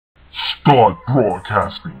Start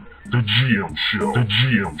broadcasting the GM show. The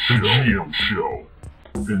GM show. The GM show.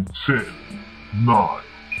 In 10, 9,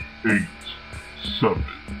 8, 7,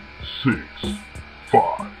 6,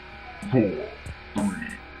 5, 4, 3,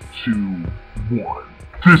 2, 1.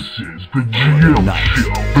 This is the GM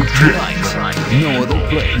show. The game. No other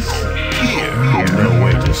place. Here, no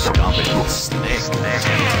way to stop it.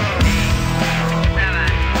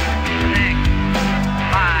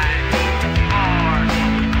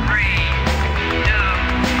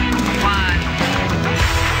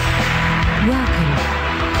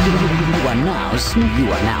 You are now sneaking.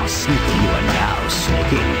 You are now sneaking. You are now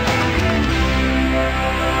sneaking.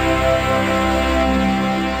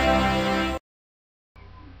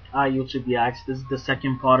 Alright, YouTube Reacts. This is the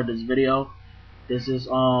second part of this video. This is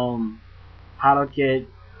how to get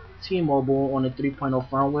T-Mobile on the 3.0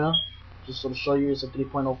 firmware. Just to show you, it's a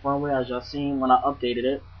 3.0 firmware as y'all seen when I updated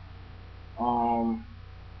it.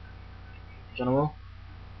 General.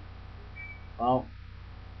 Well,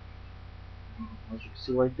 as you can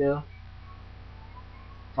see right there,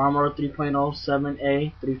 firmware 3.0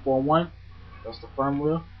 7A 341. That's the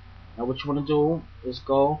firmware. Now what you want to do is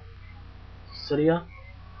go cydia.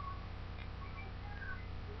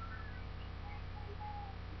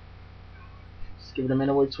 Just give it a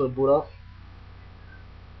minute, wait till it boot up.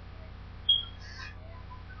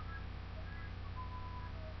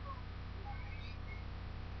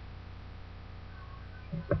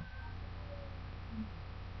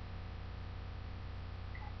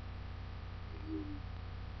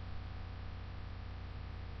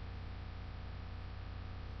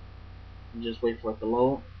 And just wait for it to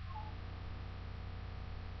load.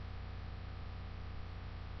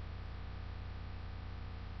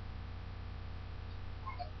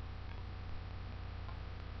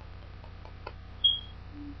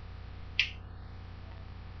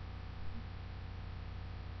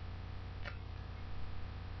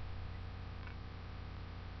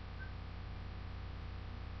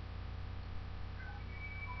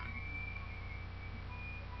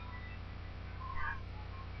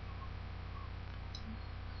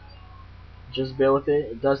 Just bear with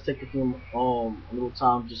it. It does take a few a little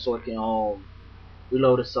time just so it can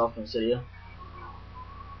reload itself in Cydia.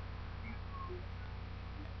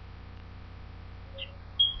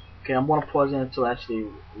 Okay, I'm gonna pause it until it actually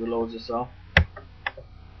reloads itself.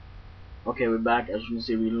 Okay, we're back. As you can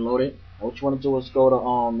see, we reloaded. What you want to do is go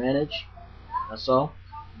to manage. That's all.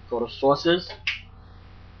 Go to sources.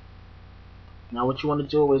 Now what you want to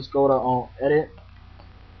do is go to edit,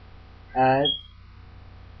 add.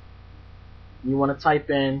 You want to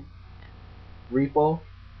type in repo.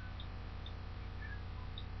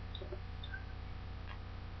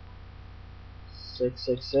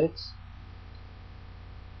 .666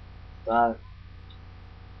 dot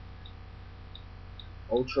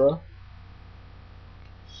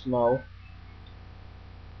ultrasn0w.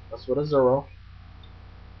 That's with a 0.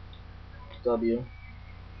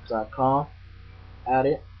 w.com. Add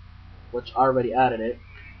it, which I already added it.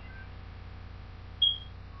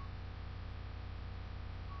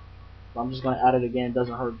 I'm just going to add it again. It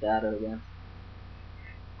doesn't hurt to add it again.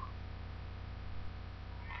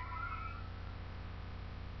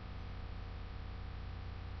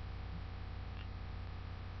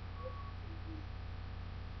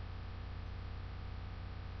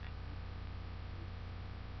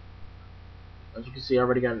 As you can see, I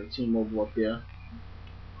already got the T-Mobile up there.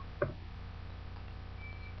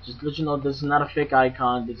 Just to let you know, this is not a fake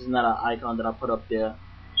icon. This is not an icon that I put up there.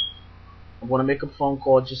 I'm going to make a phone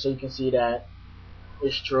call just so you can see that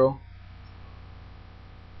it's true.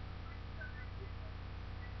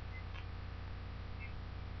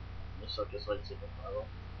 Just like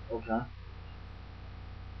okay.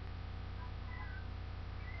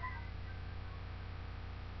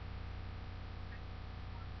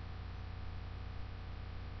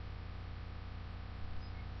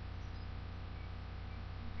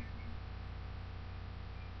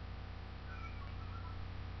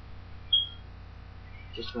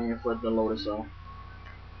 Just waiting for it to load itself.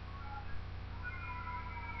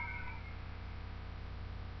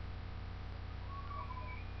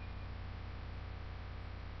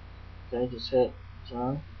 Okay, just hit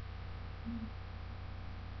turn.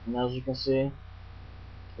 And as you can see,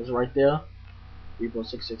 it's right there. Repo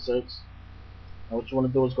 666. Now what you want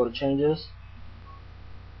to do is go to changes.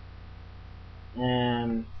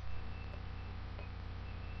 And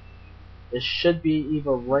it should be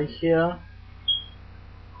either right here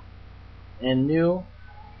and new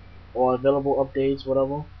or available updates,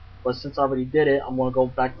 whatever. But since I already did it, I'm going to go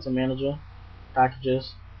back to manager,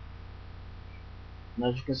 packages, and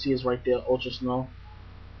as you can see, it's right there, ultrasn0w.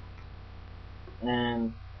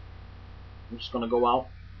 And I'm just gonna go out.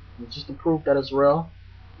 And just to prove that it's real,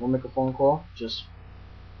 we'll make a phone call. Just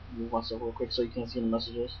move myself real quick so you can't see the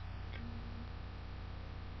messages.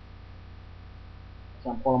 So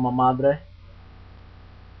I'm calling my madre.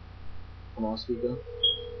 Come on, speaker.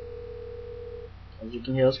 As you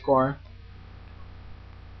can hear, it's calling.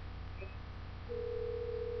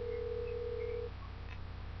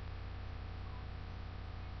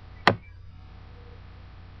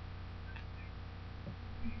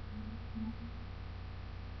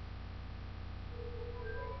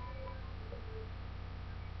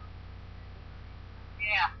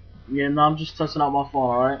 Yeah, no, I'm just testing out my phone,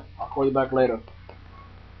 alright? I'll call you back later.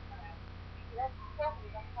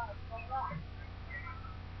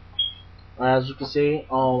 As you can see,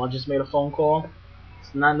 I just made a phone call.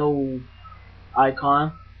 It's not no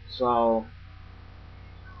icon, so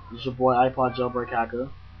this is your boy iPod Jailbreak Hacker,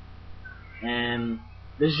 and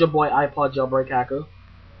this is your boy iPod Jailbreak Hacker,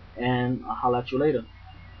 and I'll holler at you later.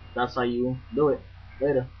 That's how you do it.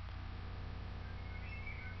 Later.